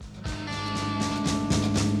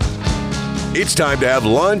It's time to have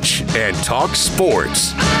lunch and talk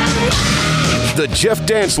sports. The Jeff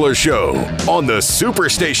Dantzler Show on the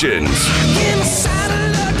Superstations.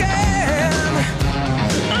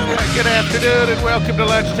 Good afternoon and welcome to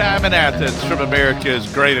Lunchtime in Athens from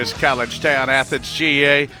America's greatest college town, Athens,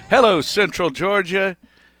 GA. Hello, Central Georgia.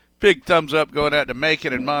 Big thumbs up going out to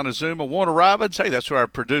Macon and Montezuma. Warner Robins, hey, that's where our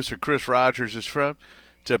producer Chris Rogers is from.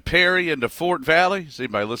 To Perry and to Fort Valley. Is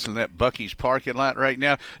anybody listening to that Buc-ee's parking lot right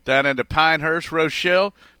now? Down into Pinehurst,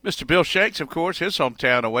 Rochelle. Mr. Bill Shanks, of course, his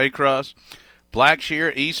hometown of Waycross.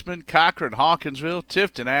 Blackshear, Eastman, Cochran, Hawkinsville,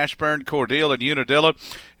 Tifton, Ashburn, Cordele, and Unadilla.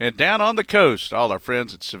 And down on the coast, all our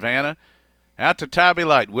friends at Savannah. Out to Tybee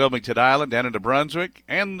Light, Wilmington Island, down into Brunswick,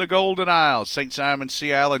 and the Golden Isles, St. Simon,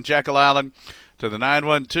 Sea Island, Jekyll Island, to the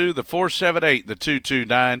 912, the 478, the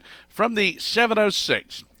 229, from the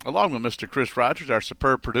 706. Along with Mr. Chris Rogers, our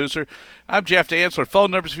superb producer, I'm Jeff Dantzler. Phone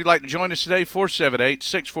numbers if you'd like to join us today,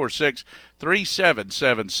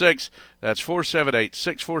 478-646-3776. That's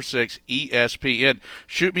 478-646-ESPN.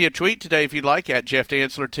 Shoot me a tweet today if you'd like, at Jeff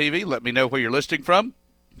Dantzler TV. Let me know where you're listening from.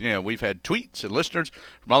 Yeah, we've had tweets and listeners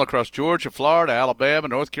from all across Georgia, Florida, Alabama,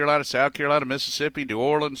 North Carolina, South Carolina, Mississippi, New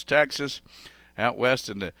Orleans, Texas, out west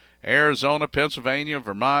into Arizona, Pennsylvania,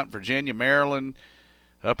 Vermont, Virginia, Maryland,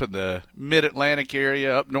 up in the mid-Atlantic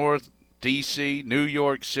area, up north, D.C., New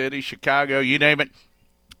York City, Chicago, you name it.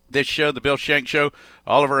 This show, The Bill Shanks Show,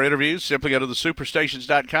 all of our interviews, simply go to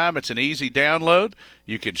thesuperstations.com. It's an easy download.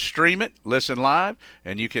 You can stream it, listen live,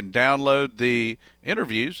 and you can download the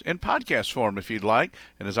interviews in podcast form if you'd like.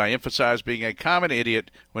 And as I emphasize, being a common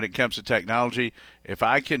idiot when it comes to technology, if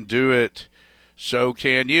I can do it, so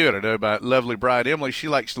can you. And I know about lovely bride Emily, she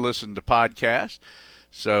likes to listen to podcasts.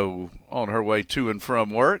 So on her way to and from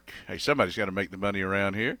work, hey, somebody's got to make the money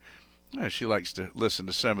around here. She likes to listen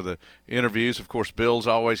to some of the interviews. Of course, Bill's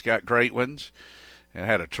always got great ones. And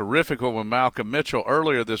had a terrific one with Malcolm Mitchell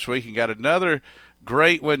earlier this week and got another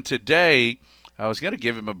great one today. I was going to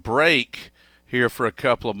give him a break here for a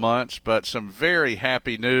couple of months, but some very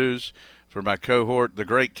happy news for my cohort, the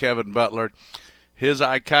great Kevin Butler. His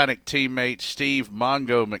iconic teammate, Steve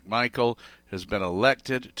Mongo McMichael, has been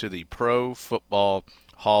elected to the Pro Football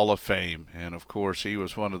Hall of Fame. And, of course, he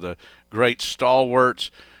was one of the great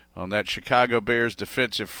stalwarts on that Chicago Bears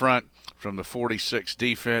defensive front from the 46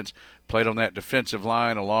 defense. Played on that defensive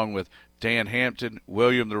line along with Dan Hampton,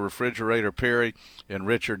 William the Refrigerator Perry, and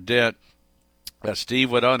Richard Dent.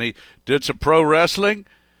 Steve went on. He did some pro wrestling.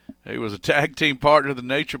 He was a tag team partner of the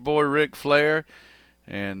Nature Boy Ric Flair,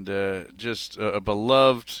 and just a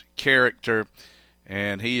beloved character.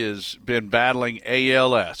 And he has been battling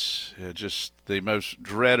ALS, just the most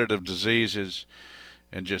dreaded of diseases,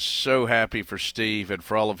 and just so happy for Steve and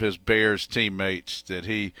for all of his Bears teammates that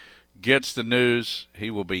he gets the news. He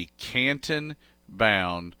will be Canton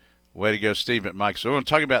bound. Way to go, Steve McMichael. So we're going to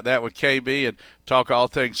talk about that with KB and talk all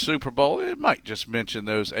things Super Bowl. It might just mention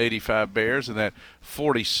those 85 Bears and that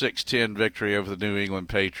 46-10 victory over the New England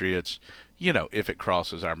Patriots, if it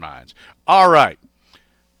crosses our minds. All right.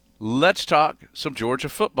 Let's talk some Georgia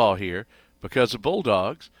football here because the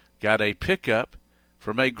Bulldogs got a pickup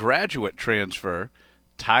from a graduate transfer,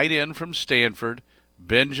 tight end from Stanford,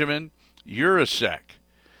 Benjamin Urasek.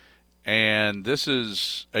 And this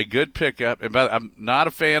is a good pickup. And I'm not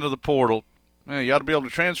a fan of the portal. You ought to be able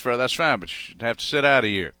to transfer. That's fine, but you should have to sit out a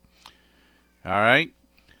year. All right?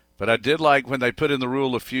 But I did like when they put in the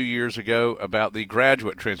rule a few years ago about the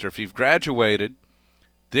graduate transfer. If you've graduated,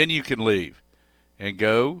 then you can leave and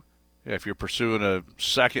go. If you're pursuing a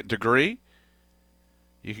second degree,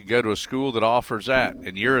 you can go to a school that offers that.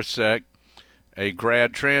 And Urasek, a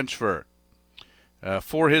grad transfer.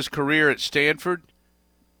 For his career at Stanford,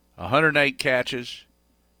 108 catches,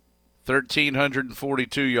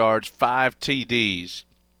 1,342 yards, 5 TDs.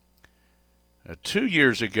 2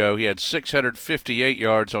 years ago, he had 658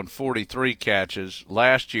 yards on 43 catches.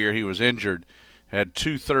 Last year, he was injured, had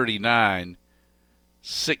 239,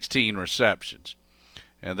 16 receptions.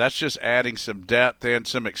 And that's just adding some depth and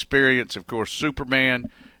some experience. Of course,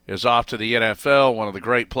 Superman is off to the NFL, one of the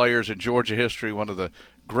great players in Georgia history, one of the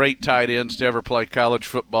great tight ends to ever play college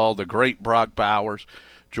football, the great Brock Bowers.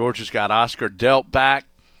 Georgia's got Oscar Delp back,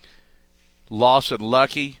 Lawson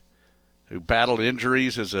Lucky, who battled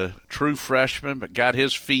injuries as a true freshman but got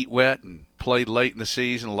his feet wet and played late in the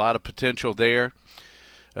season. A lot of potential there.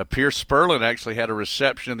 Pierce Sperlin actually had a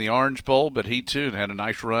reception in the Orange Bowl, but he, too, had a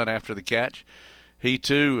nice run after the catch. He,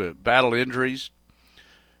 too, battled injuries.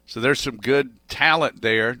 So there's some good talent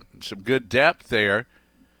there, some good depth there.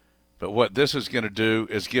 But what this is going to do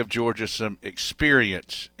is give Georgia some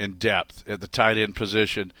experience and depth at the tight end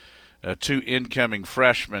position. 2 incoming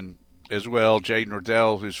freshmen as well, Jaden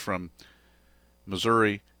Riddell, who's from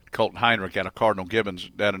Missouri, Colton Heinrich out of Cardinal Gibbons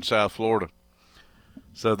down in South Florida.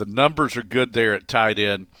 So the numbers are good there at tight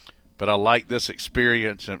end, but I like this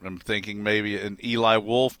experience. I'm thinking maybe an Eli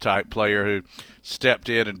Wolf type player who stepped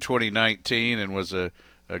in 2019 and was a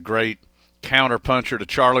great counterpuncher to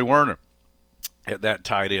Charlie Werner at that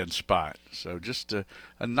tight end spot. So just a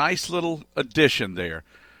nice little addition there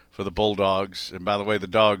for the Bulldogs. And by the way, the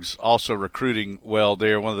Dogs also recruiting well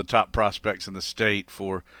there. One of the top prospects in the state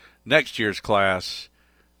for next year's class,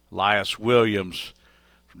 Elias Williams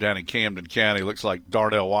from down in Camden County. Looks like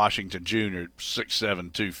Darnell Washington Jr.,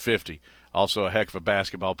 6'7", 250. Also a heck of a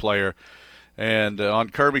basketball player. And on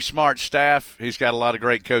Kirby Smart's staff, he's got a lot of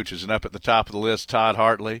great coaches. And up at the top of the list, Todd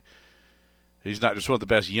Hartley. He's not just one of the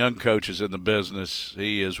best young coaches in the business.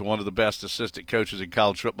 He is one of the best assistant coaches in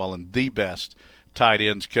college football and the best tight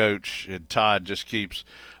ends coach. And Todd just keeps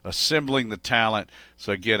assembling the talent.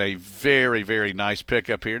 So, again, a very, very nice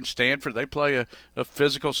pickup here. In Stanford, they play a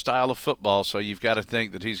physical style of football, so you've got to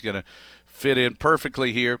think that he's going to fit in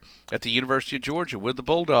perfectly here at the University of Georgia with the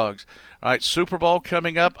Bulldogs. All right, Super Bowl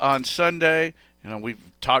coming up on Sunday. You know, we've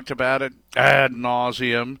talked about it ad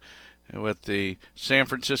nauseum with the San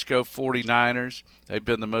Francisco 49ers. They've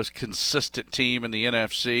been the most consistent team in the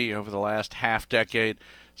NFC over the last half decade.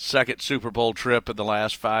 Second Super Bowl trip in the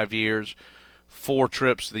last 5 years. 4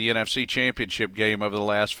 trips to the NFC Championship game over the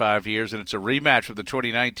last 5 years. And it's a rematch of the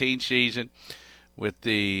 2019 season with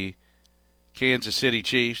the Kansas City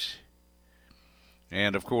Chiefs.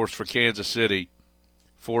 And, of course, for Kansas City,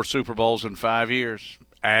 4 Super Bowls in 5 years.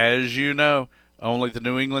 As you know, only the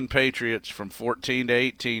New England Patriots from 14 to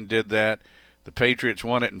 18 did that. The Patriots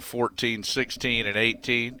won it in 14, 16, and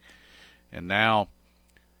 18. And now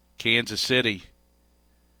Kansas City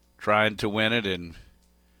trying to win it in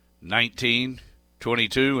 19,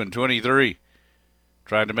 22, and 23.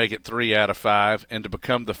 Trying to make it 3 out of 5 and to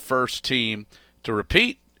become the first team to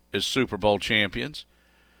repeat as Super Bowl champions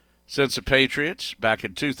since the Patriots back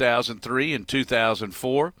in 2003 and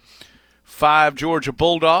 2004. 5 Georgia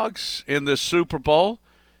Bulldogs in this Super Bowl,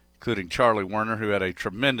 including Charlie Werner, who had a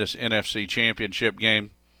tremendous NFC Championship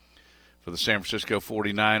game for the San Francisco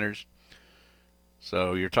 49ers.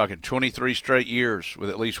 So you're talking 23 straight years with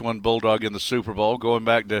at least one Bulldog in the Super Bowl, going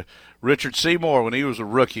back to Richard Seymour when he was a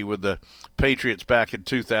rookie with the Patriots back in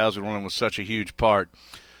 2001 and was such a huge part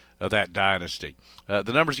of that dynasty.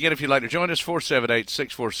 The numbers again, if you'd like to join us,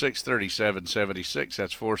 478-646-3776.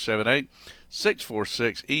 That's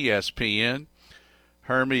 478-646-ESPN.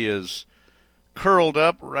 Hermie is curled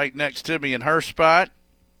up right next to me in her spot.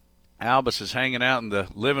 Albus is hanging out in the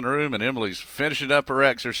living room, and Emily's finishing up her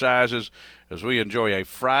exercises as we enjoy a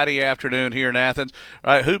Friday afternoon here in Athens.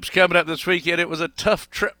 All right, hoops coming up this weekend. It was a tough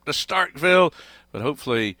trip to Starkville, but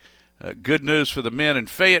hopefully good news for the men in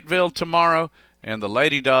Fayetteville tomorrow. And the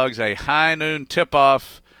Lady Dogs, a high noon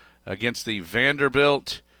tip-off against the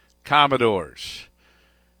Vanderbilt Commodores.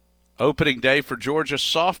 Opening day for Georgia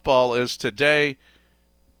softball is today.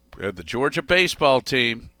 The Georgia baseball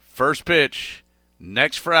team, first pitch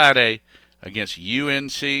next Friday against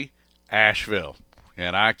UNC Asheville.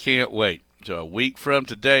 And I can't wait. So a week from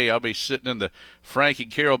today, I'll be sitting in the Frank and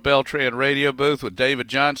Carol Beltran radio booth with David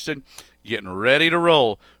Johnston, getting ready to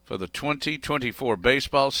roll for the 2024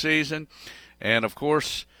 baseball season. And, of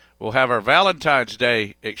course, we'll have our Valentine's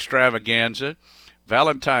Day extravaganza.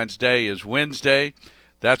 Valentine's Day is Wednesday.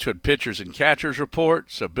 That's when pitchers and catchers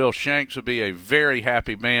report. So Bill Shanks will be a very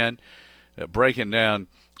happy man breaking down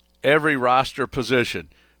every roster position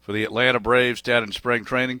for the Atlanta Braves down in spring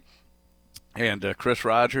training. And Chris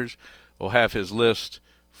Rogers will have his list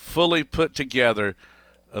fully put together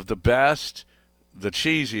of the best, the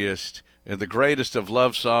cheesiest, and the greatest of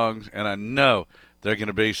love songs. And I know there are going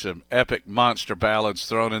to be some epic monster ballads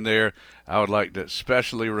thrown in there. I would like to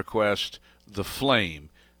especially request The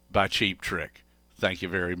Flame by Cheap Trick. Thank you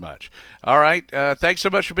very much. All right, thanks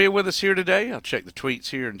so much for being with us here today. I'll check the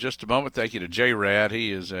tweets here in just a moment. Thank you to J. Rad.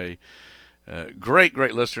 He is a great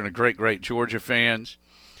listener and a great Georgia fans.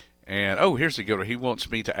 And, here's the good one. He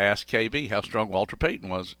wants me to ask KB how strong Walter Payton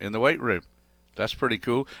was in the weight room. That's pretty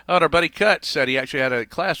cool. And our buddy Cut said he actually had a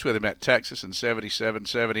class with him at Texas in 77,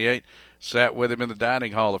 78. Sat with him in the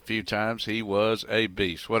dining hall a few times. He was a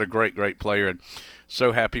beast. What a great player. And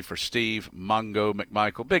so happy for Steve Mongo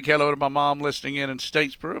McMichael. Big hello to my mom listening in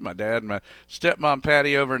Statesboro, my dad and my stepmom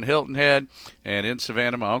Patty over in Hilton Head. And in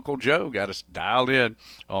Savannah, my Uncle Joe got us dialed in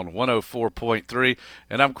on 104.3.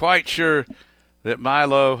 And I'm quite sure that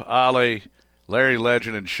Milo, Ollie, Larry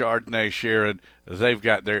Legend, and Chardonnay Sharon, they've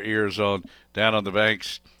got their ears on down on the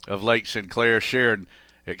banks of Lake Sinclair. Sharon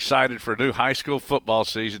excited for a new high school football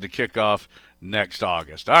season to kick off next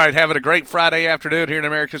August. All right, having a great Friday afternoon here in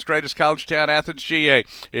America's greatest college town, Athens, GA.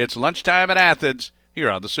 It's lunchtime in Athens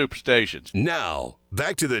here on the Superstations. Now,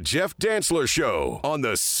 back to the Jeff Dantzler Show on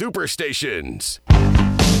the Superstations.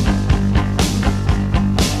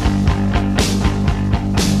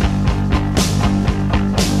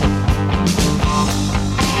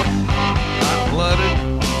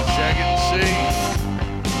 Hot-blooded, check it and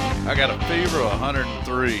see. I got a fever of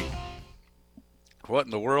 103. What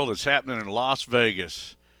in the world is happening in Las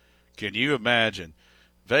Vegas? Can you imagine?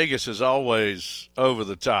 Vegas is always over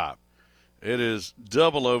the top. It is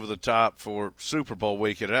double over the top for Super Bowl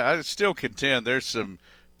weekend. I still contend there's some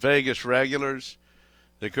Vegas regulars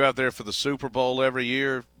that go out there for the Super Bowl every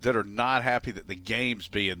year that are not happy that the game's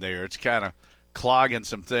being there. It's kind of clogging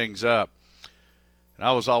some things up. And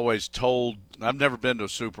I was always told, I've never been to a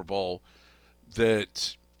Super Bowl,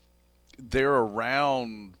 that they're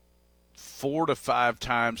around 4 to 5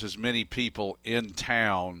 times as many people in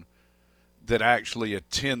town that actually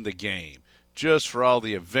attend the game, just for all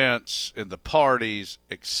the events and the parties,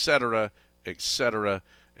 et cetera, et cetera,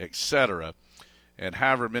 et cetera. And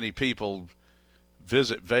however many people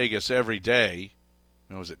visit Vegas every day,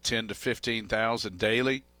 was it 10 to 15,000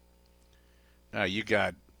 daily? Now you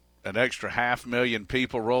got an extra 500,000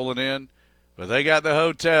 people rolling in, but they got the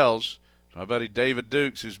hotels. My buddy David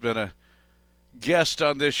Dukes, who's been a guest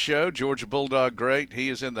on this show, Georgia Bulldog great, he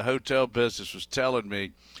is in the hotel business, was telling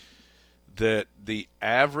me that the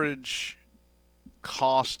average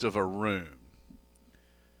cost of a room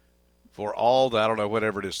for all the, I don't know,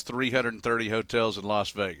 whatever it is, 330 hotels in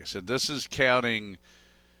Las Vegas, and this is counting,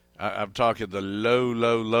 I'm talking the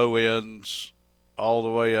low ends all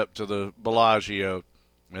the way up to the Bellagio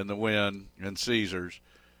and the Wynn and Caesars,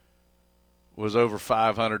 was over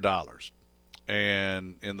 $500.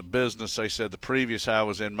 And in the business, they said the previous high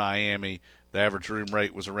was in Miami. The average room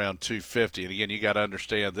rate was around $250. And again, you got to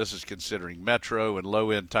understand this is considering metro and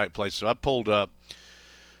low-end type places. So I pulled up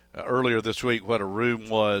earlier this week what a room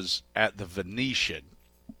was at the Venetian,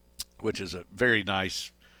 which is a very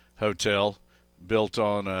nice hotel built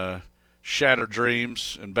on shattered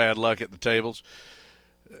dreams and bad luck at the tables.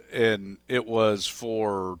 And it was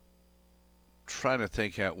for, trying to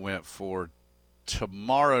think how it went, for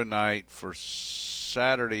tomorrow night, for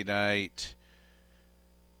Saturday night.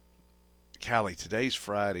 Golly, today's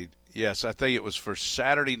Friday. Yes, I think it was for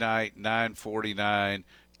Saturday night, $949,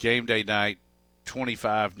 game day night,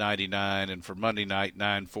 $25.99, and for Monday night,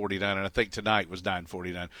 $949, and I think tonight was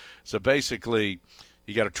 $949. So basically,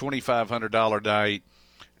 you got a $2,500 night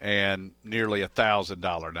and nearly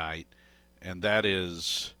 $1,000 night, and that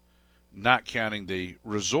is not counting the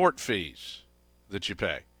resort fees that you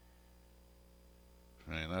pay.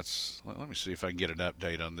 And let me see if I can get an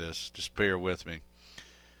update on this. Just bear with me.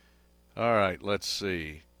 All right, let's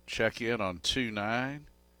see. Check in on 2-9.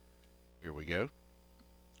 Here we go.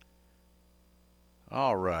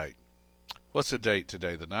 All right. What's the date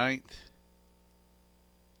today? The 9th?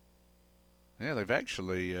 Yeah, they've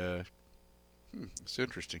actually, it's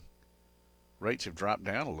interesting. Rates have dropped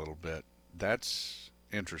down a little bit. That's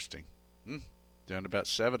interesting. Down to about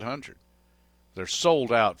 700. They're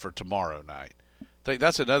sold out for tomorrow night. I think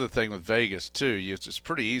that's another thing with Vegas, too. It's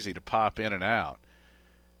pretty easy to pop in and out.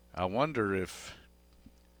 I wonder if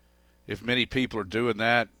many people are doing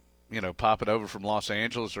that, popping over from Los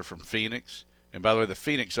Angeles or from Phoenix. And by the way, the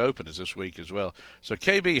Phoenix Open is this week as well. So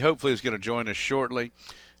KB hopefully is going to join us shortly.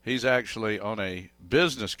 He's actually on a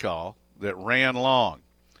business call that ran long.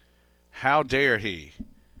 How dare he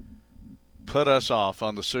put us off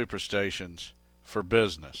on the Superstations for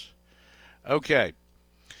business? Okay.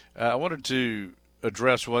 I wanted to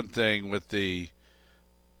address one thing with the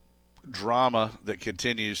drama that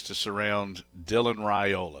continues to surround Dylan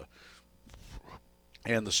Raiola.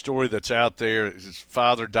 And the story that's out there is his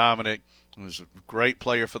father, Dominic, was a great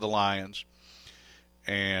player for the Lions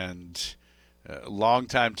and a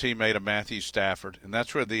longtime teammate of Matthew Stafford. And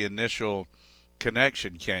that's where the initial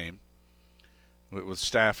connection came with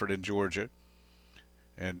Stafford in Georgia.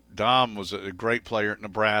 And Dom was a great player at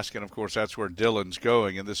Nebraska, and, of course, that's where Dylan's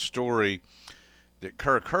going. And this story that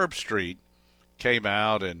Kirk Herbstreit came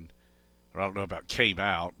out and – I don't know about came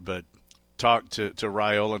out, but talked to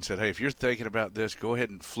Raiola and said, hey, if you're thinking about this, go ahead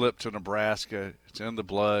and flip to Nebraska. It's in the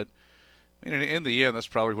blood. I mean, in the end, that's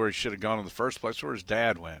probably where he should have gone in the first place, where his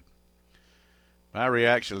dad went. My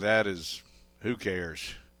reaction to that is, who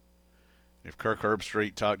cares? If Kirk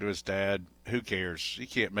Herbstreit talked to his dad, who cares? He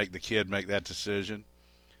can't make the kid make that decision.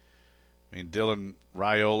 I mean, Dylan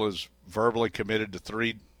Raiola's verbally committed to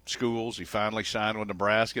 3 schools. He finally signed with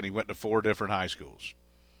Nebraska, and he went to 4 different high schools.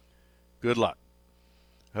 Good luck.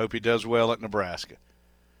 Hope he does well at Nebraska.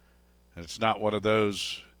 And it's not one of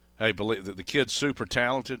those, hey, believe that the kid's super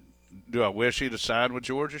talented. Do I wish he'd have signed with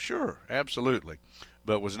Georgia? Sure, absolutely.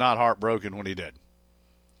 But was not heartbroken when he did.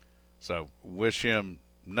 So wish him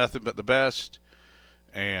nothing but the best.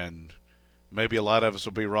 And maybe a lot of us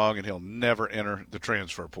will be wrong and he'll never enter the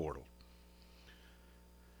transfer portal.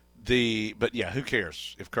 But yeah, who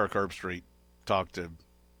cares if Kirk Herbstreit talked to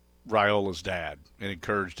Raiola's dad and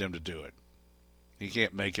encouraged him to do it? He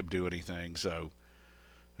can't make him do anything. So,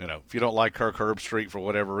 if you don't like Kirk Herbstreit for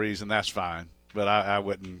whatever reason, that's fine. But I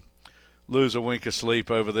wouldn't lose a wink of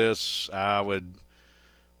sleep over this. I would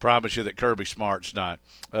promise you that Kirby Smart's not.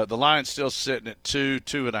 The line's still sitting at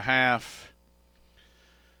 2.5.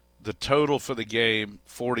 The total for the game,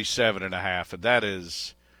 47.5, and that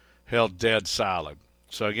is held dead solid.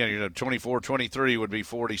 So, again, 24-23 would be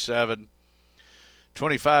 47.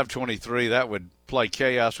 25-23, that would play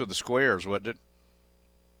chaos with the squares, wouldn't it?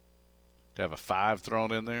 To have a 5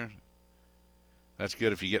 thrown in there. That's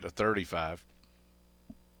good if you get to 35.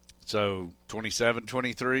 So,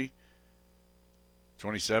 27-23,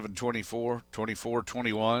 27-24,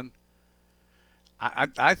 24-21.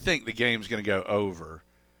 I think the game's going to go over.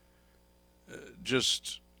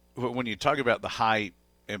 Just when you talk about the height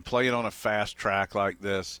and playing on a fast track like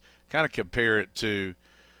this, kind of compare it to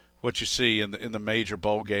what you see in the major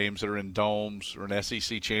bowl games that are in domes or an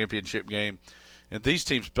SEC championship game. And these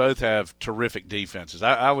teams both have terrific defenses.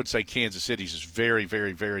 I would say Kansas City's is very,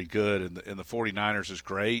 very, very good, and the 49ers is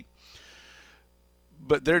great.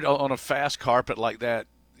 But they're on a fast carpet like that,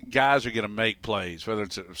 guys are going to make plays, whether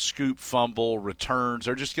it's a scoop, fumble, returns.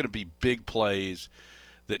 They're just going to be big plays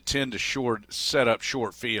that tend to set up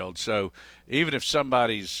short field. So even if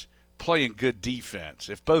somebody's playing good defense,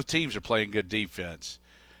 if both teams are playing good defense,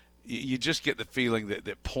 you just get the feeling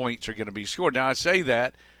that points are going to be scored. Now, I say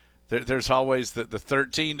that. There's always the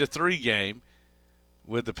 13-3 game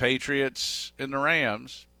with the Patriots and the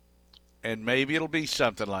Rams, and maybe it'll be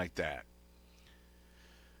something like that.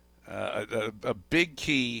 A big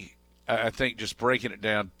key, I think, just breaking it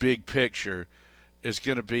down, big picture, is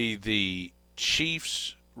going to be the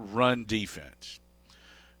Chiefs' run defense.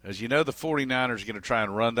 As you know, the 49ers are going to try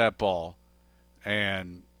and run that ball,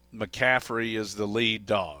 and McCaffrey is the lead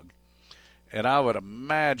dog. And I would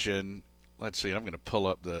imagine, let's see, I'm going to pull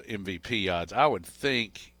up the MVP odds. I would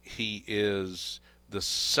think he is the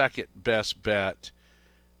second best bet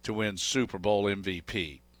to win Super Bowl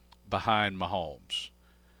MVP behind Mahomes.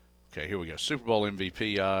 Okay, here we go. Super Bowl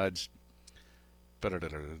MVP odds.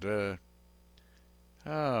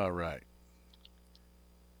 All right.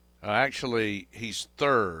 Actually, he's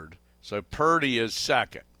third, so Purdy is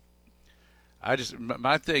second.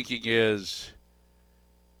 My thinking is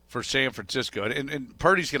for San Francisco, and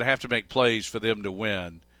Purdy's going to have to make plays for them to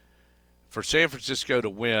win. For San Francisco to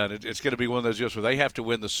win, it's going to be one of those years where they have to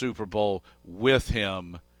win the Super Bowl with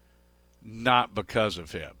him, not because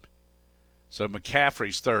of him. So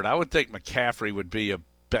McCaffrey's third. I would think McCaffrey would be a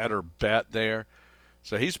better bet there.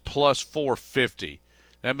 So he's plus 450.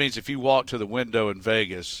 That means if you walk to the window in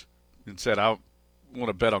Vegas and said, I want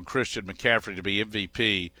to bet on Christian McCaffrey to be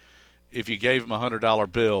MVP, if you gave him a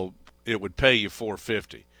 $100 bill, it would pay you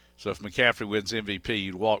 $450. So if McCaffrey wins MVP,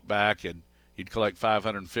 you'd walk back and you'd collect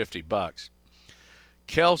 $550.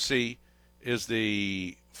 Kelsey is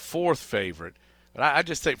the fourth favorite. But I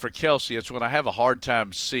just think for Kelsey, it's when I have a hard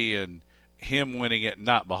time seeing him winning it,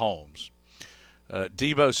 not Mahomes.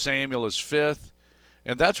 Deebo Samuel is fifth.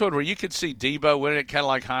 And that's one where you could see Deebo winning it, kind of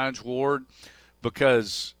like Hines Ward,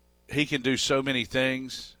 because he can do so many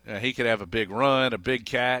things. He could have a big run, a big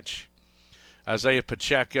catch. Isaiah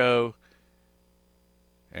Pacheco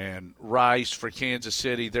and Rice for Kansas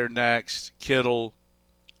City, they're next. Kittle,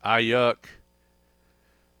 Ayuk.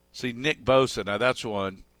 See, Nick Bosa, now that's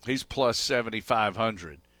one. He's plus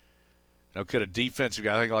 7,500. Now, could a defensive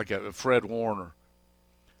guy, I think like a Fred Warner,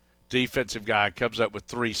 defensive guy comes up with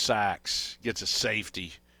 3 sacks, gets a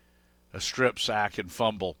safety, a strip sack, and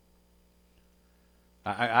fumble.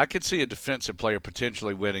 I could see a defensive player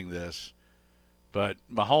potentially winning this, but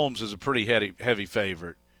Mahomes is a pretty heavy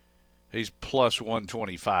favorite. He's plus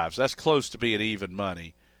 125, so that's close to being even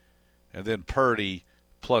money. And then Purdy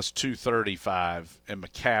plus 235 and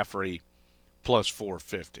McCaffrey plus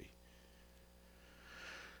 450.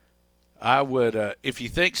 I would, if you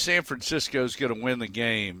think San Francisco's going to win the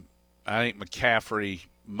game, I think McCaffrey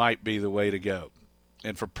might be the way to go.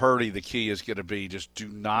 And for Purdy, the key is going to be just do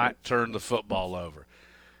not turn the football over.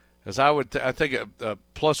 As I think a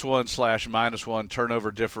 +1/-1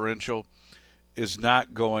 turnover differential is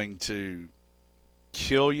not going to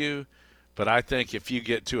kill you, but I think if you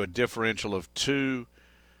get to a differential of 2,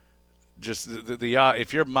 just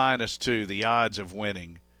if you're -2, the odds of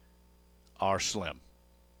winning are slim.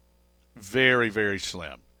 Very, very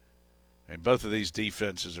slim. And both of these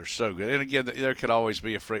defenses are so good. And again, there could always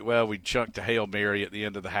be a well, we chunked a Hail Mary at the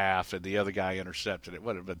end of the half and the other guy intercepted it.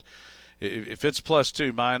 Whatever. But if it's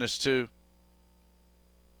 +2, -2,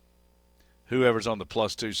 whoever's on the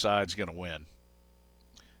 +2 side is going to win.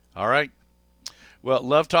 All right. Well,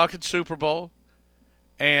 love talking Super Bowl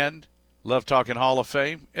and love talking Hall of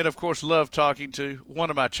Fame. And, of course, love talking to one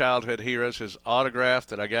of my childhood heroes. His autograph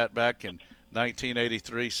that I got back in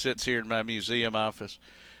 1983 sits here in my museum office.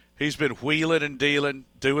 He's been wheeling and dealing,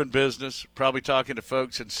 doing business, probably talking to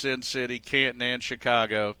folks in Sin City, Canton, and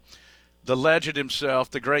Chicago. The legend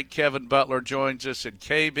himself, the great Kevin Butler, joins us. And,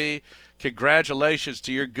 KB, congratulations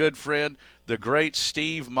to your good friend, the great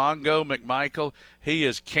Steve Mongo McMichael. He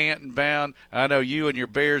is Canton-bound. I know you and your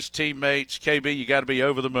Bears teammates. KB, you got to be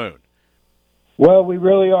over the moon. Well, we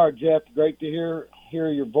really are, Jeff. Great to hear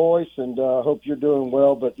your voice, and hope you're doing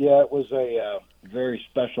well. But, yeah, it was a very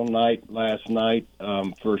special night last night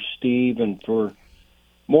for Steve and for,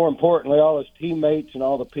 more importantly, all his teammates and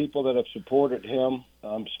all the people that have supported him.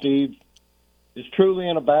 Steve is truly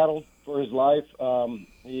in a battle for his life.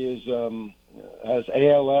 He has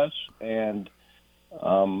ALS, and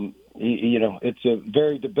it's a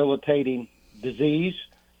very debilitating disease.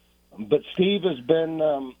 But Steve has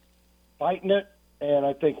been fighting it, and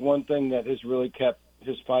I think one thing that has really kept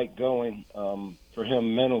his fight going for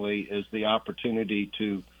him mentally is the opportunity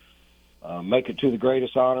to make it to the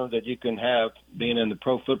greatest honor that you can have, being in the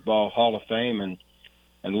Pro Football Hall of Fame.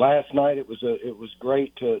 And last night it was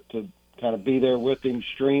great to kind of be there with him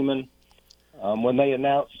streaming. When they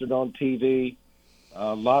announced it on TV,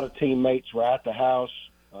 a lot of teammates were at the house.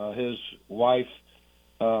 His wife,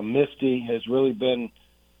 Misty, has really been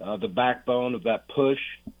the backbone of that push.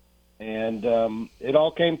 And it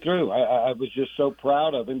all came through. I was just so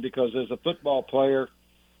proud of him because as a football player,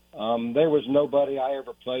 there was nobody I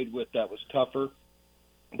ever played with that was tougher,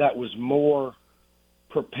 that was more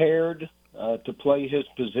prepared to play his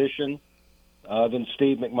position than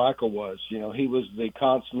Steve McMichael was. You know, he was the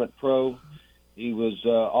consummate pro. He was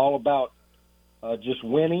all about just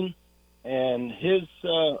winning. And his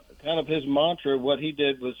kind of his mantra, what he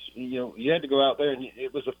did was, you had to go out there and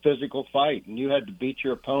it was a physical fight, and you had to beat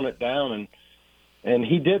your opponent down, and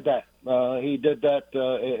he did that. He did that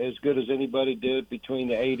as good as anybody did between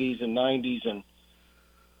the 80s and 90s. And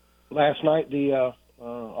last night,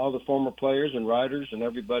 all the former players and writers and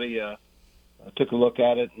everybody took a look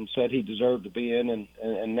at it and said he deserved to be in,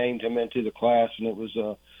 and named him into the class. And it was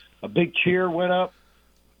a big cheer went up.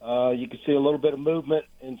 You could see a little bit of movement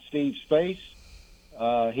in Steve's face.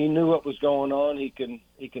 He knew what was going on. He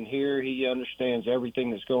can hear. He understands everything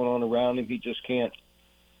that's going on around him. He just can't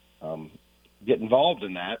get involved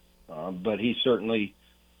in that. But he certainly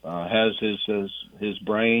has his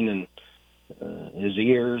brain and his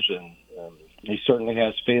ears, and he certainly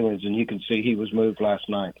has feelings. And you can see he was moved last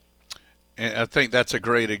night. And I think that's a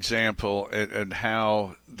great example and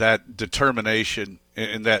how that determination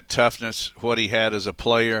and that toughness, what he had as a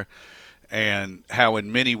player, and how in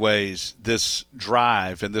many ways this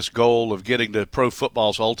drive and this goal of getting to pro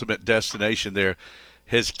football's ultimate destination there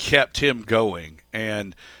has kept him going.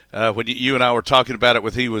 And when you and I were talking about it,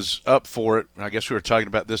 when he was up for it, I guess we were talking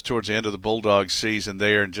about this towards the end of the Bulldogs season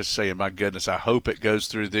there, and just saying, my goodness, I hope it goes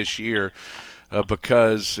through this year.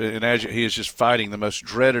 Because he is just fighting the most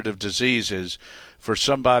dreaded of diseases for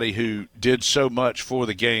somebody who did so much for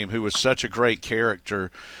the game, who was such a great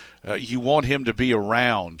character. You want him to be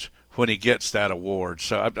around when he gets that award.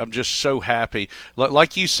 So I'm just so happy.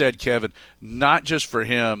 Like you said, Kevin, not just for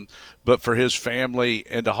him, but for his family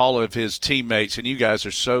and to all of his teammates. And you guys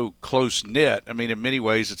are so close-knit. I mean, in many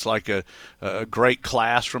ways, it's like a great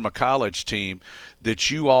class from a college team that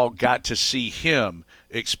you all got to see him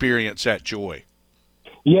experience that joy.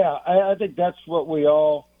 Yeah, I think that's what we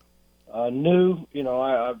all knew.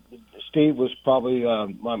 Steve was probably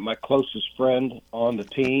my closest friend on the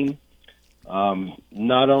team.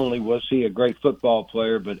 Not only was he a great football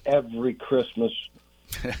player, but every Christmas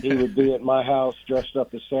he would be at my house dressed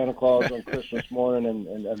up as Santa Claus on Christmas morning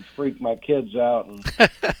and freak my kids out.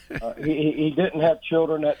 And he didn't have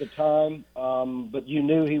children at the time, but you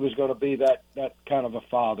knew he was going to be that kind of a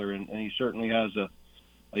father, and he certainly has a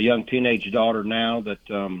young teenage daughter now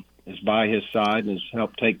that is by his side and has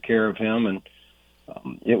helped take care of him. And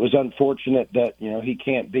it was unfortunate that, he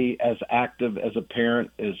can't be as active as a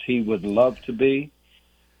parent as he would love to be.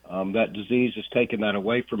 That disease has taken that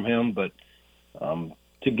away from him. But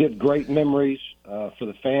to give great memories for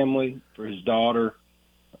the family, for his daughter,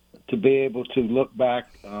 to be able to look back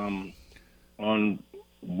on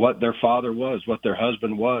what their father was, what their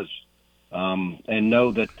husband was, and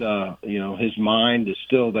know that his mind is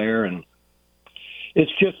still there. And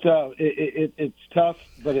it's just it's tough,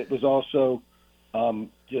 but it was also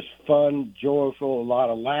just fun, joyful, a lot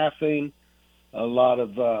of laughing, a lot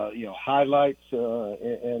of highlights,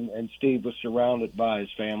 and Steve was surrounded by his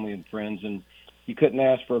family and friends, and you couldn't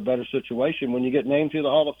ask for a better situation. When you get named to the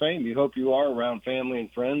Hall of Fame, you hope you are around family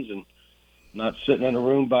and friends and not sitting in a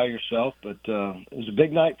room by yourself. But it was a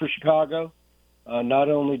big night for Chicago. Not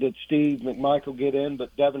only did Steve McMichael get in,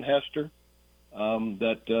 but Devin Hester.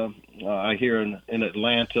 That I hear in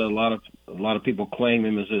Atlanta, a lot of people claim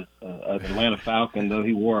him as an Atlanta Falcon, though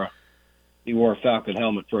he wore a Falcon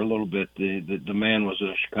helmet for a little bit. The man was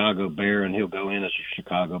a Chicago Bear, and he'll go in as a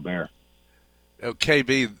Chicago Bear.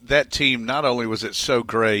 KB, that team, not only was it so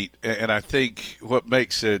great, and I think what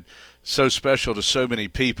makes it so special to so many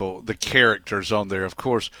people, the characters on there. Of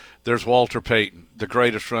course, there's Walter Payton, the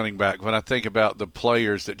greatest running back. When I think about the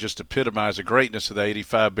players that just epitomize the greatness of the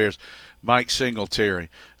 85 Bears, Mike Singletary.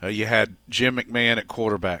 You had Jim McMahon at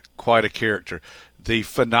quarterback, quite a character. The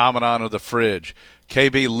phenomenon of the fridge.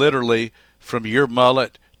 KB, literally from your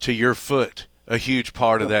mullet to your foot, a huge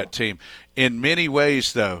part of that team. In many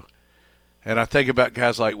ways, though, and I think about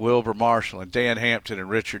guys like Wilbur Marshall and Dan Hampton and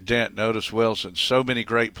Richard Dent and Otis Wilson, so many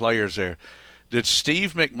great players there. Did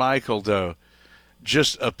Steve McMichael, though,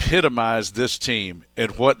 just epitomize this team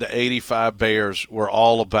and what the 85 Bears were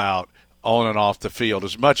all about on and off the field,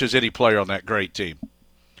 as much as any player on that great team?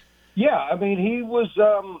 Yeah, I mean, he was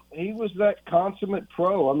that consummate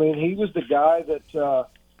pro. I mean, he was the guy that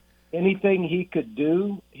anything he could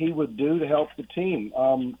do, he would do to help the team.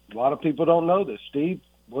 A lot of people don't know this. Steve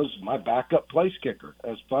was my backup place kicker.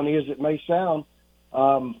 As funny as it may sound,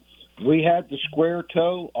 we had the square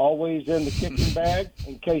toe always in the kicking bag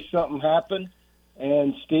in case something happened,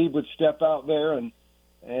 and Steve would step out there and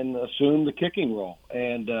assume the kicking role.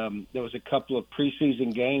 And there was a couple of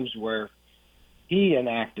preseason games where he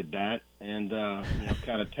enacted that and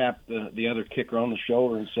kind of tapped the other kicker on the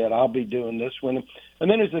shoulder and said, "I'll be doing this one." And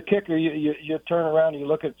then as a kicker, you turn around and you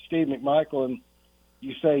look at Steve McMichael and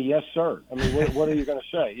you say, "Yes, sir." I mean, what are you going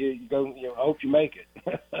to say? You go, I hope you make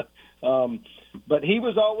it. But he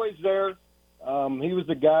was always there. He was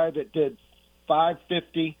the guy that did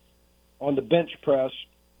 550 on the bench press,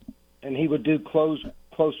 and he would do close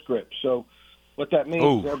grip. So what that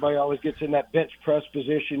means is everybody always gets in that bench press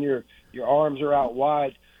position. Your arms are out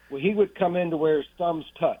wide. Well, he would come in to where his thumbs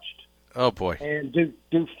touched. Oh boy! And do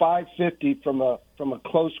 550 from a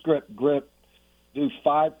close grip. Do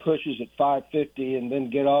 5 pushes at 550 and then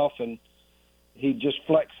get off, and he'd just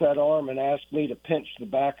flex that arm and ask me to pinch the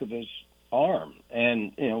back of his arm.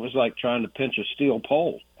 And, it was like trying to pinch a steel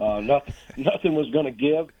pole. Nothing was going to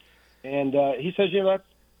give. And he says,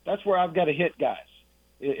 that's where I've got to hit guys.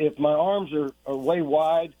 If my arms are way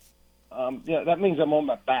wide, that means I'm on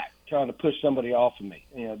my back trying to push somebody off of me.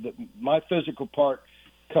 My physical part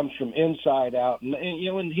comes from inside out.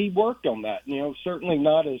 And he worked on that. Certainly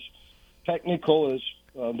not as technical as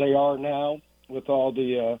they are now with all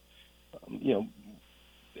the,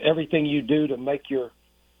 everything you do to make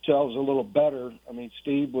yourselves a little better. I mean,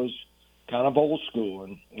 Steve was kind of old school,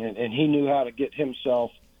 and he knew how to get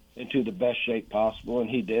himself into the best shape possible, and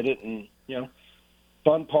he did it. And,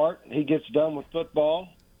 fun part, he gets done with football,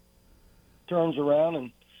 turns around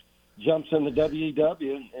and jumps in the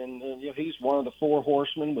WEW, and he's one of the 4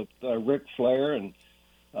 horsemen with Ric Flair, and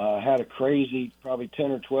had a crazy, probably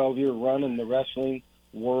 10 or 12-year run in the wrestling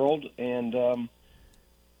world. And,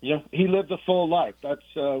 he lived a full life. That's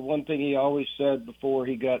one thing he always said before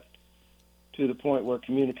he got to the point where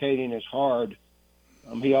communicating is hard.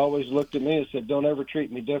 He always looked at me and said, "Don't ever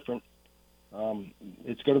treat me different.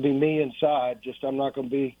 It's going to be me inside. Just I'm not going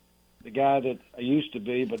to be the guy that I used to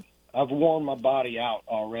be, but I've worn my body out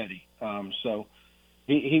already." So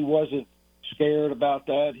he wasn't scared about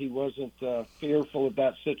that. He wasn't fearful of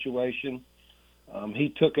that situation. He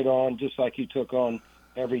took it on just like he took on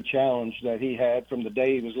every challenge that he had from the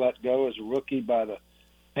day he was let go as a rookie by the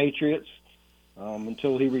Patriots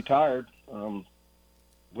until he retired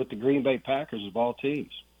with the Green Bay Packers of all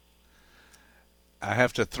teams. I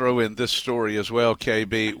have to throw in this story as well,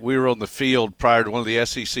 KB. We were on the field prior to one of the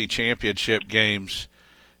SEC championship games,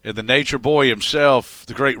 and the nature boy himself,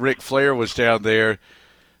 the great Ric Flair, was down there.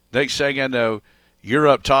 Next thing I know, you're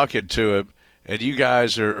up talking to him, and you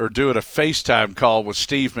guys are doing a FaceTime call with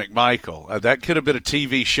Steve McMichael. That could have been a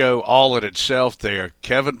TV show all in itself there.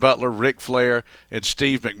 Kevin Butler, Ric Flair, and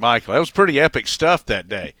Steve McMichael. That was pretty epic stuff that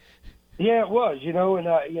day. Yeah, it was.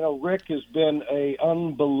 And Rick has been a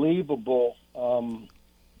unbelievable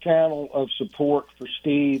channel of support for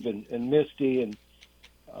Steve and Misty, and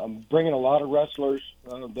bringing a lot of wrestlers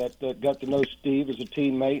that got to know Steve as a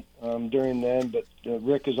teammate during then. But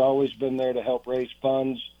Rick has always been there to help raise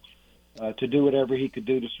funds, to do whatever he could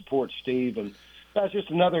do to support Steve. And that's just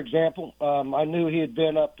another example. I knew he had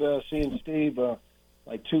been up seeing Steve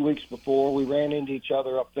like 2 weeks before. We ran into each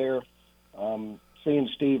other up there, seeing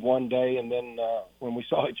Steve one day, and then when we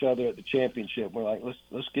saw each other at the championship, we're like,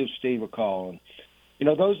 let's give Steve a call. And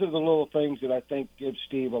those are the little things that I think give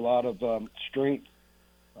Steve a lot of strength.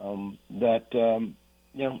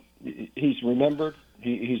 He's remembered,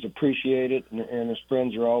 he's appreciated, and his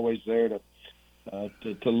friends are always there to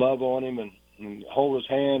love on him and hold his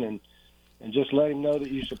hand and just let him know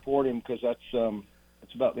that you support him, because that's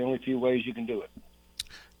about the only few ways you can do it.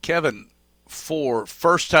 Kevin, for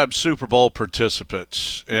first-time Super Bowl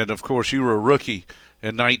participants, and of course you were a rookie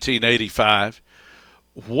in 1985,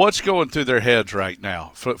 what's going through their heads right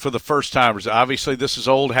now for the first-timers? Obviously, this is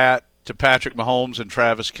old hat to Patrick Mahomes and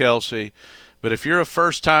Travis Kelce, but if you're a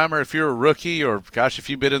first-timer, if you're a rookie, or, gosh, if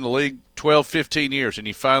you've been in the league 12, 15 years and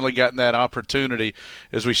you've finally gotten that opportunity,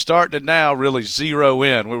 as we start to now really zero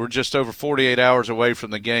in, we were just over 48 hours away from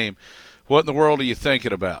the game, what in the world are you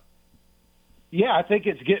thinking about? Yeah, I think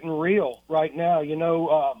it's getting real right now. You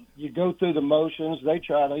go through the motions. They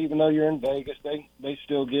try to, even though you're in Vegas, they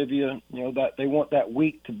still give you, that they want that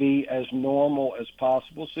week to be as normal as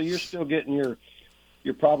possible. So you're still getting your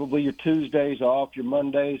probably your Tuesdays off, your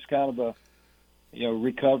Mondays kind of a,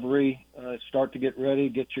 recovery, start to get ready,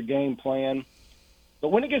 get your game plan.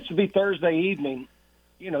 But when it gets to be Thursday evening,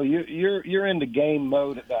 you're into game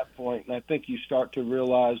mode at that point, and I think you start to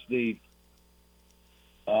realize the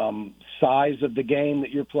size of the game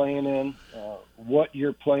that you're playing in, what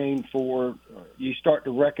you're playing for. You start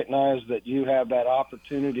to recognize that you have that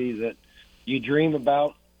opportunity that you dream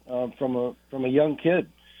about from a young kid,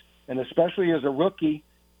 and especially as a rookie,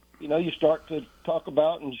 you start to talk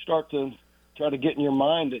about and you start to try to get in your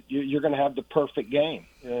mind that you're going to have the perfect game.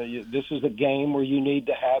 This is a game where you need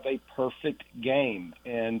to have a perfect game,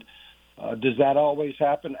 and does that always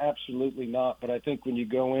happen? Absolutely not. But I think when you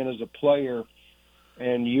go in as a player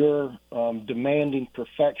and you're demanding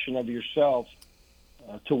perfection of yourself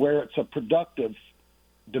to where it's a productive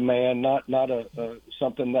demand, not a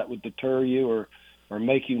something that would deter you or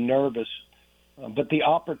make you nervous, but the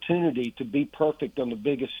opportunity to be perfect on the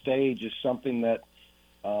biggest stage is something that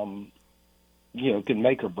can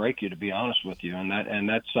make or break you, to be honest with you, and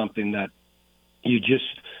that's something that you just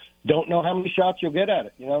don't know how many shots you'll get at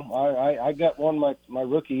it. I got one my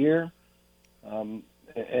rookie year.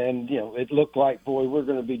 And, it looked like, boy, we're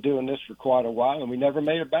going to be doing this for quite a while, and we never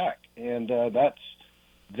made it back. And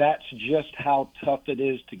that's just how tough it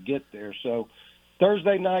is to get there. So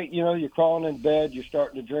Thursday night, you're crawling in bed, you're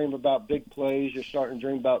starting to dream about big plays, you're starting to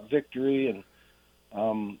dream about victory, and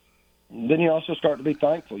then you also start to be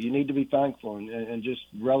thankful. You need to be thankful and just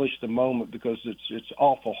relish the moment, because it's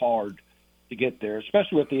awful hard to get there,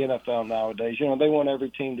 especially with the NFL nowadays. They want every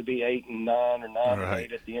team to be 8-9 or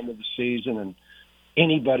 9-8 at the end of the season, and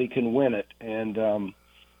anybody can win it, and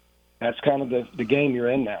that's kind of the game you're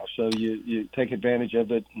in now. So you take advantage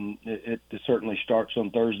of it, and it certainly starts on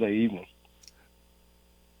Thursday evening.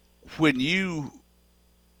 When you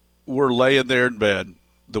were laying there in bed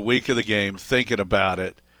the week of the game thinking about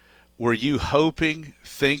it, were you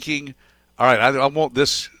thinking, all right, I want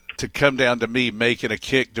this to come down to me making a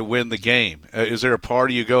kick to win the game? Is there a part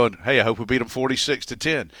of you going, hey, I hope we beat them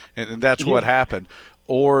 46-10, and that's what happened?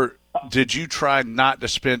 Or did you try not to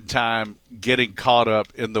spend time getting caught up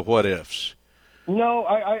in the what-ifs? No,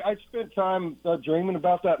 I spent time dreaming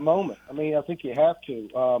about that moment. I mean, I think you have to.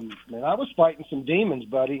 I was fighting some demons,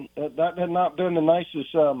 buddy. That had not been the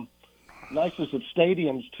nicest of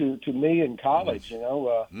stadiums to me in college.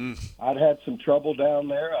 I'd had some trouble down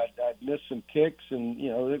there. I'd missed some kicks, and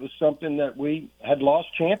it was something that we had lost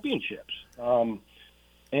championships.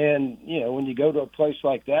 And, when you go to a place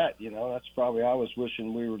like that, that's probably, I was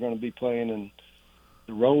wishing we were going to be playing in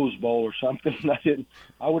the Rose Bowl or something.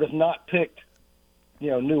 I would have not picked,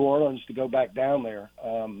 New Orleans to go back down there,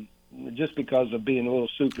 just because of being a little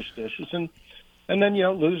superstitious. And then,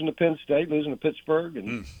 losing to Penn State, losing to Pittsburgh,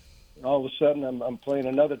 and all of a sudden I'm playing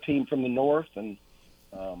another team from the North. And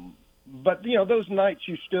but, those nights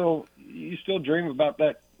you still dream about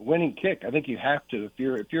that winning kick. I think you have to. If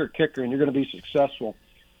you're a kicker and you're going to be successful,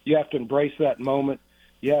 you have to embrace that moment.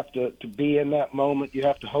 You have to be in that moment. You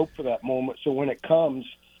have to hope for that moment. So when it comes,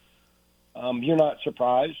 you're not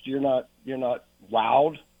surprised. You're not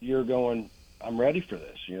wowed. You're going, I'm ready for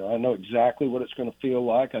this. I know exactly what it's going to feel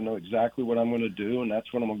like. I know exactly what I'm going to do, and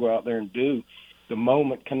that's what I'm going to go out there and do. The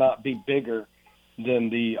moment cannot be bigger than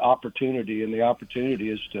the opportunity, and the opportunity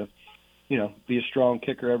is to, be a strong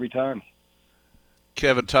kicker every time.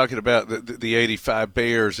 Kevin, talking about the 85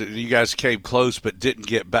 Bears, you guys came close but didn't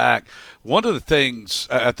get back. One of the things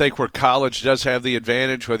I think where college does have the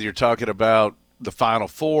advantage, whether you're talking about the Final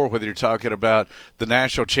Four, whether you're talking about the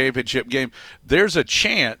national championship game, there's a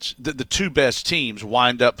chance that the two best teams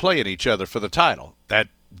wind up playing each other for the title. That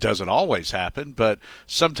doesn't always happen, but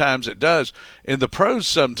sometimes it does. In the pros,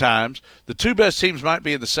 sometimes the two best teams might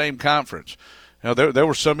be in the same conference. There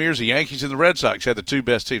were some years the Yankees and the Red Sox had the two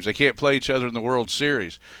best teams. They can't play each other in the World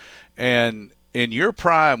Series. And in your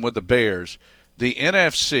prime with the Bears, the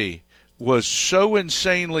NFC was so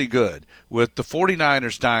insanely good with the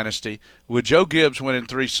 49ers dynasty, with Joe Gibbs winning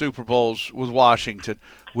 3 Super Bowls with Washington,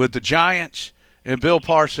 with the Giants and Bill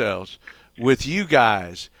Parcells, with you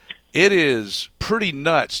guys. It is pretty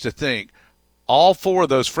nuts to think all 4 of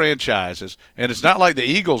those franchises, and it's not like the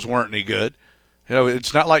Eagles weren't any good.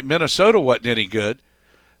 It's not like Minnesota wasn't any good,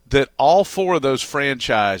 that all 4 of those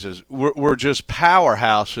franchises were just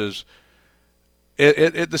powerhouses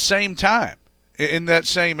at the same time, in that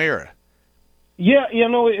same era. Yeah,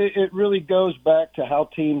 it really goes back to how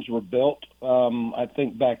teams were built, I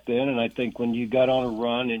think, back then. And I think when you got on a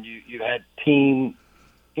run and you had team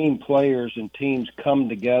players and teams come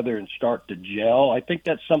together and start to gel, I think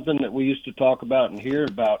that's something that we used to talk about and hear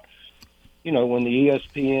about. When the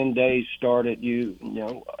ESPN days started, you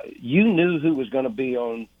knew who was going to be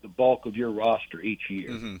on the bulk of your roster each year.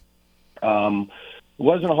 Mm-hmm.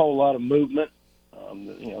 Wasn't a whole lot of movement.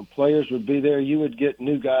 Players would be there. You would get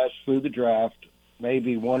new guys through the draft,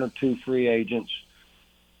 maybe 1 or 2 free agents.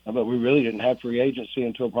 But we really didn't have free agency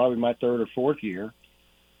until probably my 3rd or 4th year.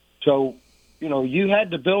 So, you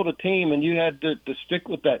had to build a team, and you had to stick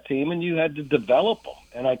with that team, and you had to develop them.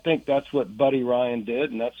 And I think that's what Buddy Ryan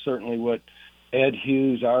did, and that's certainly what Ed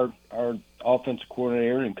Hughes, our offensive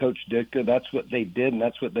coordinator, and Coach Ditka, that's what they did, and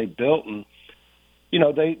that's what they built. And,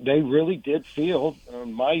 they really did feel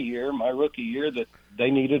my rookie year, that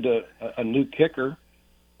they needed a new kicker,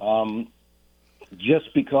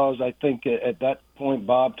 just because I think at that point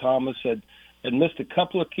Bob Thomas had missed a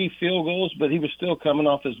couple of key field goals, but he was still coming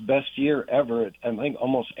off his best year ever at, I think,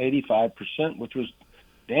 almost 85%, which was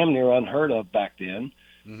damn near unheard of back then.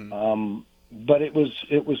 Mm-hmm. But it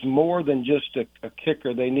was more than just a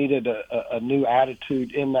kicker. They needed a new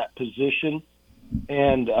attitude in that position,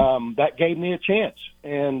 and that gave me a chance.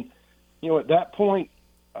 And at that point,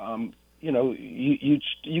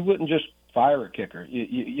 you wouldn't just fire a kicker.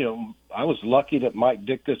 I was lucky that Mike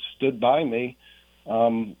Ditka stood by me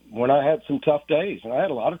when I had some tough days, and I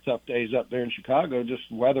had a lot of tough days up there in Chicago, just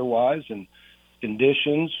weather-wise and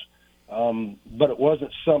conditions. But it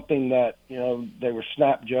wasn't something that, they were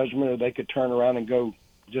snap judgment or they could turn around and go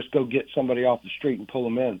get somebody off the street and pull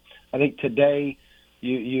them in. I think today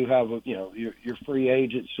you have, your free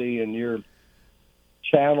agency and your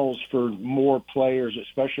channels for more players,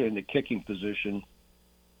 especially in the kicking position,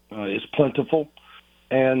 is plentiful.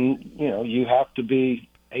 And, you have to be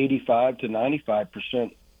 85 to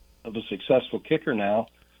 95% of a successful kicker now,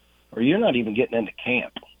 or you're not even getting into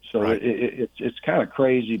camp. So right. It's kind of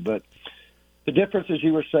crazy, but the difference, as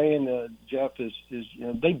you were saying, Jeff, is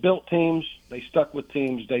they built teams, they stuck with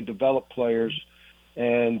teams, they developed players,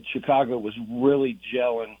 and Chicago was really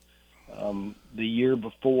gelling the year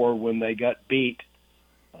before when they got beat.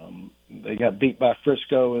 They got beat by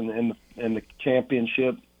Frisco in the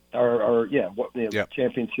championship,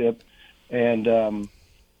 championship, and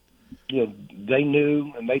they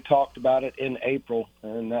knew and they talked about it in April,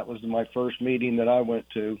 and that was my first meeting that I went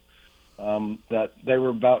to. That they were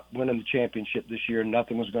about winning the championship this year, and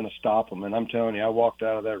nothing was going to stop them. And I'm telling you, I walked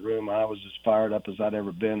out of that room, and I was as fired up as I'd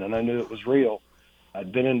ever been, and I knew it was real.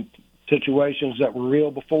 I'd been in situations that were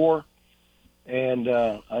real before, and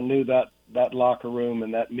I knew that locker room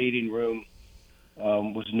and that meeting room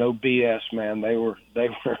was no BS, man.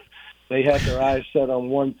 They had their eyes set on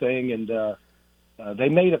one thing, and they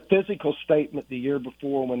made a physical statement the year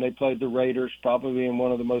before when they played the Raiders, probably in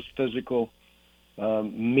one of the most physical,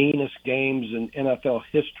 meanest games in NFL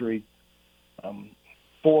history.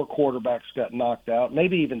 4 quarterbacks got knocked out,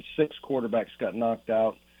 maybe even 6 quarterbacks got knocked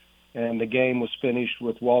out, and the game was finished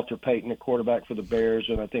with Walter Payton at quarterback for the Bears,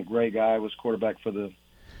 and I think Ray Guy was quarterback for the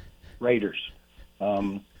Raiders.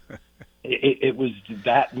 It was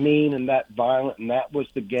that mean and that violent, and that was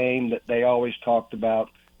the game that they always talked about.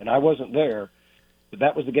 And I wasn't there, but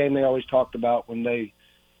that was the game they always talked about when they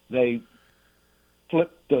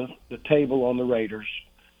flipped the table on the Raiders,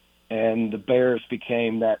 and the Bears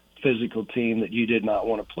became that physical team that you did not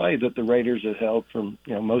want to play, that the Raiders had held from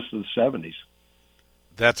most of the 70s.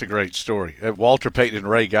 That's a great story. Walter Payton and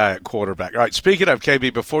Ray Guy at quarterback. All right, speaking of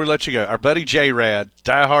KB, before we let you go, our buddy J-Rad,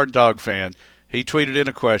 diehard dog fan, he tweeted in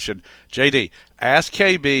a question. JD, ask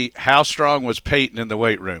KB how strong was Peyton in the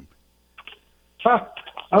weight room? I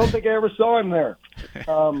don't think I ever saw him there.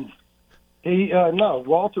 No,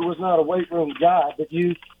 Walter was not a weight room guy, but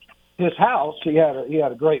his house, he had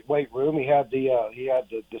a great weight room. He had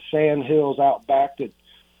the sand hills out back that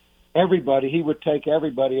he would take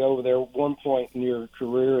everybody over there at one point in your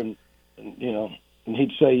career, and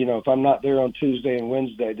he'd say, if I'm not there on Tuesday and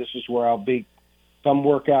Wednesday, this is where I'll be. Come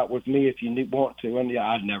work out with me if you want to. And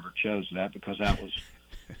I never chose that because that was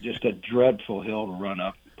just a dreadful hill to run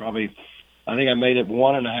up. Probably, I think I made it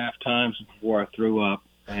 1.5 times before I threw up,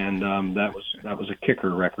 and that was a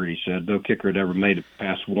kicker record. He said no kicker had ever made it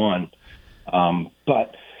past one.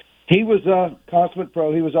 But he was a consummate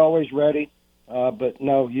pro. He was always ready. But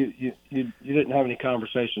no, you didn't have any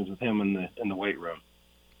conversations with him in the weight room.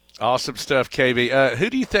 Awesome stuff, KB. Who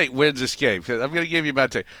do you think wins this game? 'Cause I'm going to give you my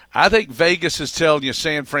take. I think Vegas is telling you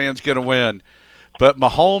San Fran's going to win, but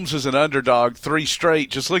Mahomes is an underdog 3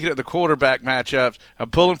 straight. Just looking at the quarterback matchups,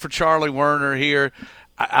 I'm pulling for Charlie Werner here.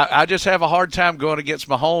 I just have a hard time going against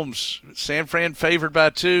Mahomes. San Fran favored by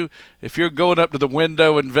 2. If you're going up to the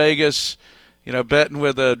window in Vegas, betting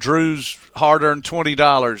with Drew's hard-earned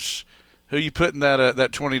 $20, who you putting that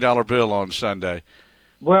 $20 bill on Sunday?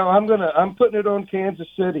 Well, I'm putting it on Kansas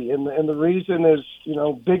City, and the reason is,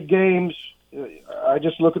 big games. I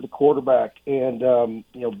just look at the quarterback, and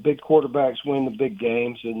big quarterbacks win the big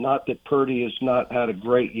games, and not that Purdy has not had a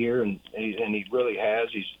great year, and he really has.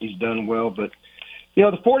 He's done well, but the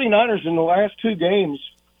 49ers in the last 2 games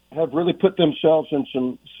have really put themselves in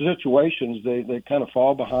some situations. They kind of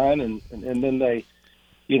fall behind, and then they,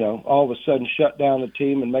 all of a sudden shut down the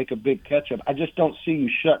team and make a big catch up. I just don't see you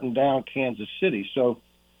shutting down Kansas City. So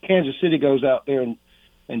Kansas City goes out there and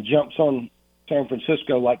jumps on San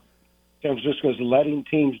Francisco like San Francisco's letting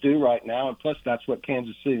teams do right now, and plus that's what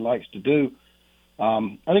Kansas City likes to do. I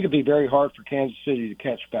think it'd be very hard for Kansas City to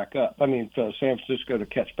catch back up. I mean, for San Francisco to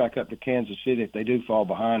catch back up to Kansas City if they do fall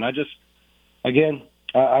behind. I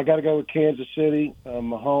got to go with Kansas City,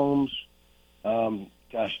 Mahomes,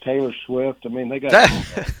 Taylor Swift. I mean, they got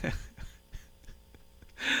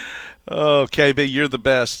Oh, KB, you're the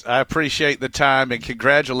best. I appreciate the time, and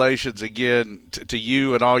congratulations again to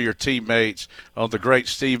you and all your teammates on the great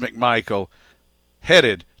Steve McMichael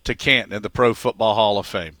headed to Canton in the Pro Football Hall of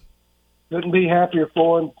Fame. Couldn't be happier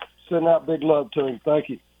for him. Send out big love to him. Thank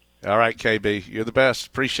you. All right, KB, you're the best.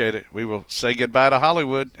 Appreciate it. We will say goodbye to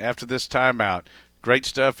Hollywood after this timeout. Great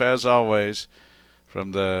stuff, as always,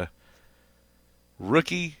 from the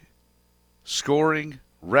rookie scoring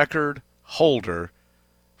record holder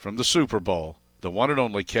from the Super Bowl, the one and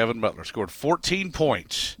only Kevin Butler. Scored 14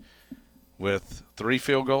 points with 3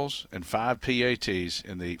 field goals and 5 PATs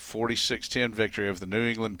in the 46-10 victory of the New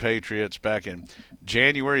England Patriots back in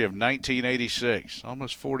January of 1986,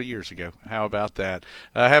 almost 40 years ago. How about that?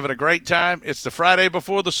 Having a great time. It's the Friday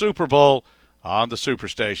before the Super Bowl on the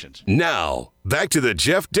Superstations. Now, back to the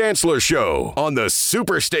Jeff Dantzler Show on the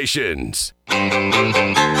Superstations.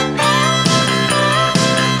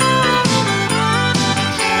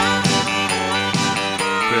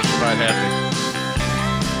 Chris, you might have me.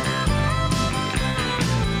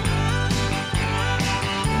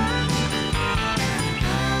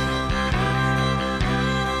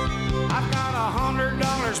 I've got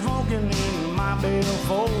 $100 smoking in my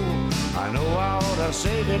billfold. I know I ought to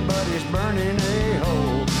save it, but it's burning a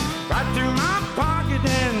hole right through my pocket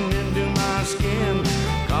and into my skin.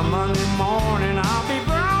 Come Monday morning, I'll be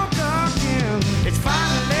broke again. It's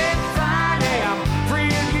finally Friday, I'm free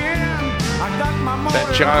again. I got my motor.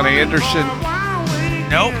 That John Anderson?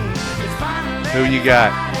 Nope. Who you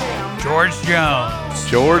got? George Jones.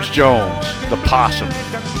 George Jones, the possum.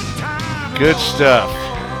 Good stuff.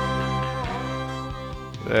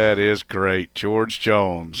 That is great. George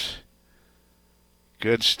Jones.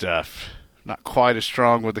 Good stuff. Not quite as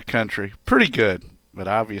strong with the country. Pretty good. But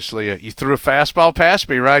obviously, you threw a fastball past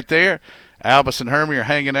me right there. Albus and Hermie are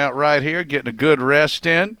hanging out right here, getting a good rest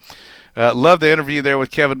in. Love the interview there with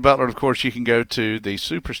Kevin Butler. Of course, you can go to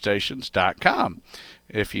thesuperstations.com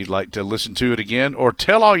if you'd like to listen to it again, or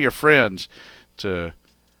tell all your friends to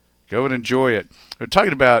go and enjoy it. We're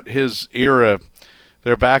talking about his era.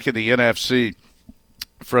 They're back in the NFC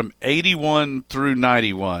from 81 through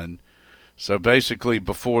 91. So basically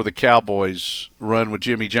before the Cowboys run with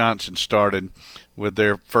Jimmy Johnson started with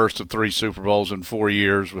their first of 3 Super Bowls in 4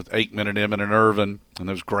 years with Aikman and Emmett and Irvin and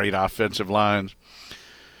those great offensive lines.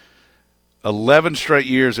 11 straight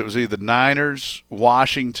years it was either the Niners,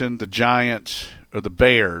 Washington, the Giants, or the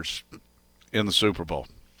Bears in the Super Bowl.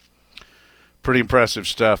 Pretty impressive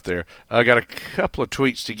stuff there. I got a couple of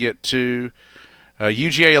tweets to get to.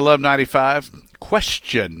 UGA Alum 95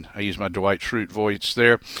 question. I use my Dwight Schrute voice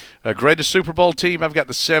there. Greatest Super Bowl team. I've got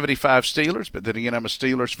the 75 Steelers, but then again, I'm a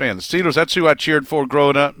Steelers fan. The Steelers, that's who I cheered for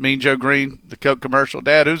growing up. Mean Joe Green, the Coke commercial.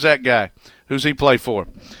 Dad, who's that guy? Who's he play for?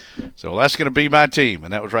 So that's going to be my team,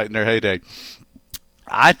 and that was right in their heyday.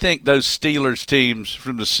 I think those Steelers teams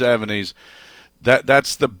from the 70s,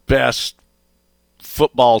 that's the best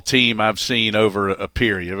football team I've seen over a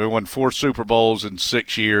period. They won 4 Super Bowls in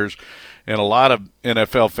 6 years, and a lot of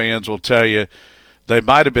NFL fans will tell you they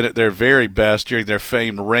might have been at their very best during their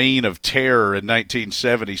famed reign of terror in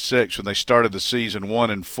 1976 when they started the season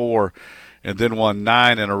 1-4 and then won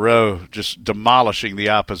 9 in a row, just demolishing the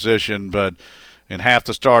opposition. And half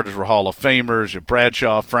the starters were Hall of Famers: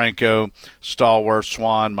 Bradshaw, Franco, Stallworth,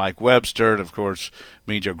 Swan, Mike Webster, and of course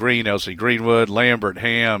Mean Joe Green, L.C. Greenwood, Lambert,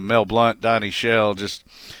 Ham, Mel Blount, Donnie Shell, just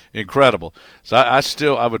incredible. So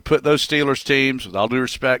I would put those Steelers teams, with all due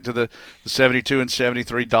respect to the 72 and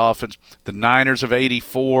 73 Dolphins, the Niners of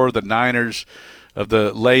 84, the Niners of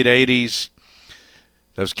the late 80s,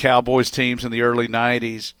 those Cowboys teams in the early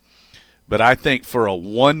 90s. But I think for a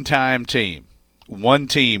one-time team,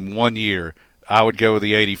 one year, I would go with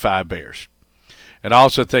the 85 Bears. And I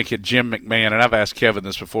also think that Jim McMahon, and I've asked Kevin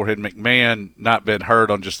this before, had McMahon not been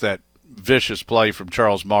hurt on just that vicious play from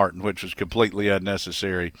Charles Martin, which was completely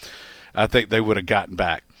unnecessary, I think they would have gotten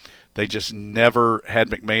back. They just never had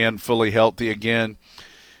McMahon fully healthy again,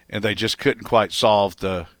 and they just couldn't quite solve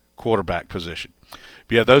the quarterback position.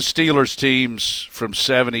 But yeah, those Steelers teams from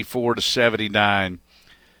 74 to 79,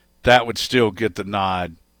 that would still get the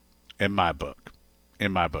nod in my book.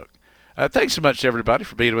 Thanks so much to everybody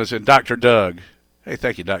for being with us. And Dr. Doug, hey,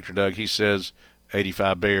 thank you, Dr. Doug. He says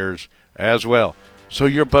 85 Bears as well. So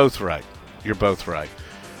you're both right.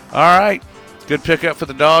 All right. Good pickup for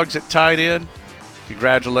the Dogs at tight end.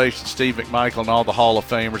 Congratulations, Steve McMichael, and all the Hall of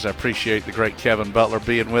Famers. I appreciate the great Kevin Butler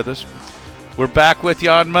being with us. We're back with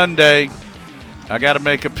you on Monday. I got to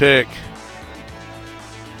make a pick.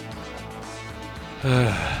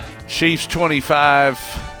 Chiefs 25,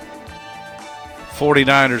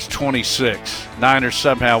 49ers 26. Niners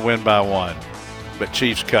somehow win by 1, but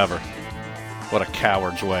Chiefs cover. What a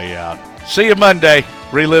coward's way out. See you Monday.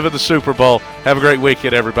 Reliving the Super Bowl. Have a great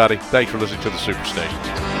weekend, everybody. Thanks for listening to the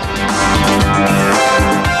Superstation.